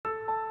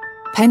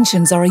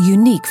Pensions are a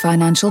unique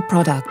financial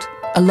product.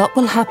 A lot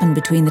will happen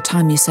between the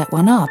time you set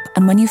one up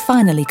and when you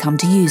finally come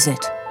to use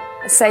it.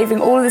 Saving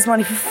all of this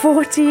money for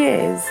 40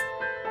 years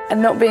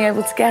and not being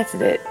able to get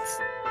at it,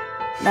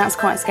 that's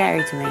quite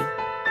scary to me.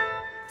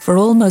 For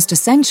almost a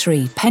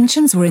century,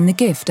 pensions were in the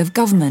gift of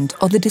government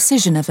or the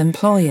decision of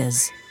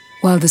employers.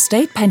 While the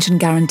state pension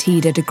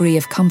guaranteed a degree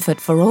of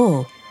comfort for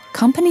all,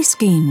 company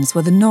schemes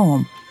were the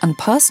norm and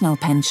personal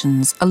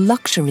pensions a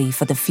luxury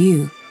for the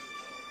few.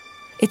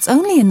 It's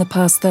only in the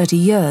past 30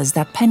 years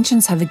that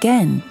pensions have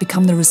again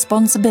become the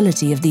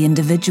responsibility of the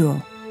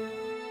individual.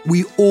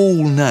 We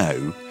all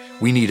know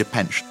we need a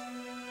pension,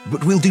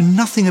 but we'll do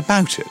nothing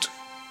about it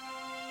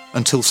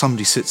until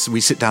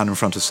we sit down in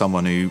front of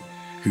someone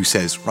who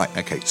says, right,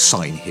 okay,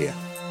 sign here.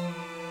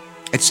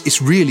 It's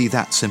really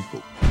that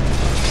simple.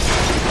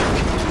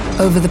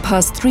 Over the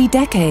past 3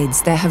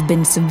 decades, there have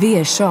been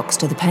severe shocks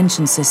to the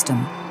pension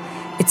system.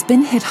 It's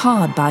been hit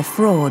hard by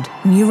fraud,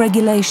 new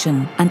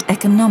regulation and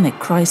economic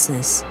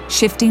crisis.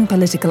 Shifting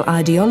political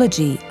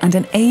ideology and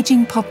an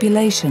ageing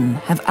population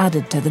have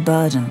added to the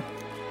burden.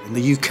 In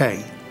the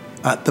UK,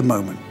 at the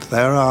moment,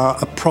 there are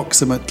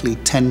approximately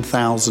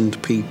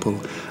 10,000 people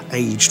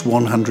aged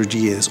 100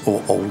 years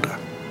or older.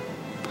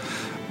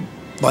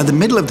 By the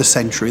middle of the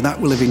century,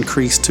 that will have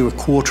increased to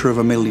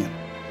 250,000.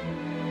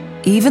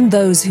 Even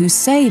those who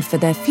save for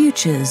their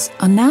futures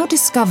are now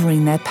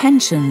discovering their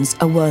pensions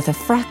are worth a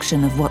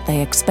fraction of what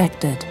they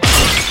expected.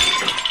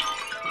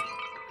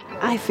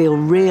 I feel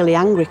really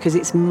angry because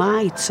it's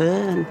my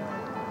turn.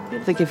 I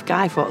think if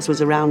Guy Fawkes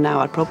was around now,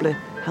 I'd probably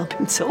help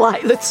him to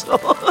light the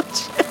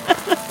torch.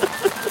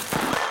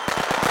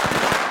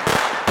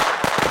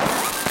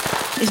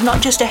 It's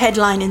not just a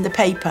headline in the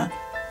paper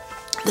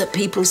that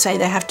people say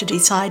they have to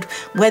decide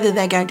whether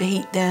they're going to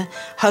heat their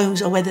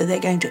homes or whether they're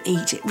going to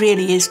eat. It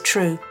really is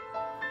true.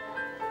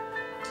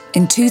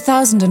 In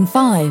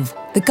 2005,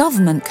 the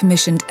government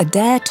commissioned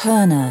Adair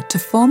Turner to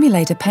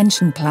formulate a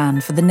pension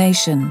plan for the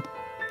nation,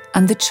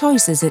 and the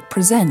choices it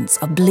presents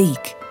are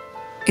bleak.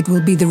 It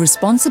will be the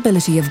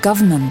responsibility of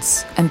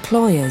governments,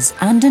 employers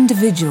and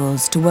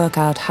individuals to work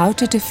out how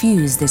to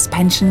defuse this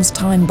pensions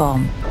time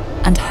bomb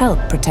and help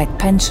protect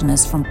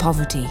pensioners from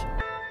poverty.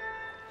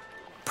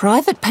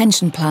 Private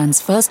pension plans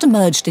first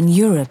emerged in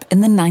Europe in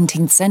the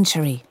 19th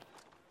century.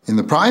 In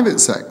the private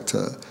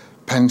sector,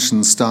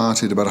 pensions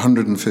started about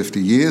 150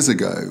 years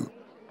ago.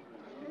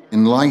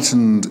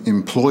 Enlightened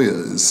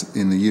employers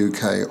in the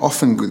UK,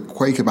 often with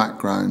Quaker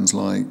backgrounds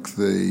like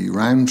the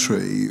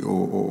Rowntree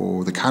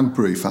or the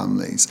Cadbury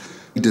families,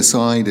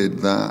 decided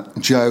that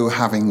Joe,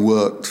 having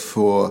worked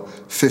for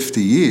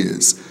 50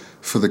 years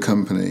for the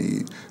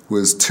company,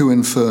 was too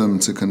infirm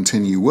to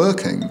continue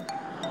working.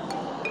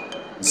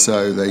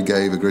 So they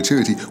gave a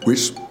gratuity,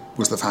 which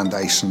was the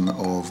foundation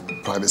of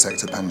private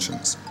sector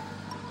pensions.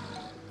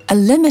 A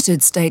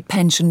limited state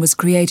pension was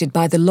created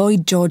by the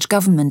Lloyd George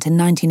government in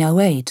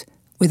 1908,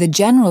 with a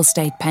general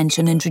state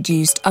pension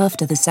introduced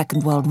after the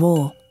Second World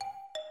War.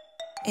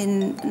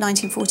 In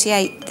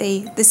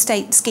 1948, the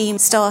state scheme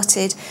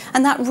started,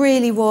 and that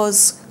really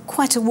was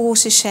quite a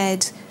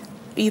watershed.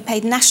 You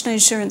paid national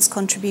insurance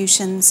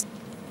contributions,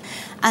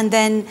 and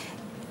then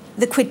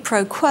the quid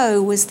pro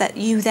quo was that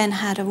you then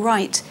had a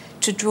right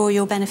to draw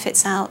your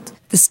benefits out.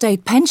 The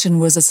state pension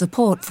was a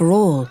support for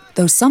all,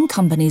 though some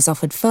companies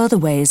offered further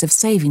ways of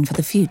saving for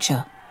the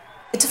future.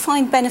 A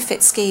defined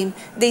benefit scheme,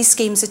 these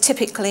schemes are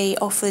typically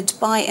offered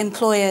by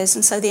employers,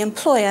 and so the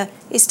employer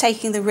is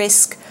taking the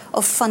risk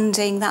of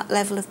funding that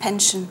level of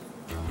pension.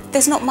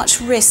 There's not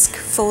much risk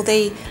for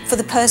the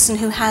person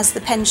who has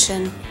the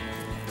pension.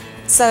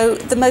 So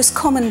the most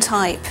common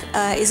type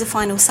is a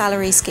final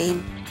salary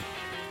scheme.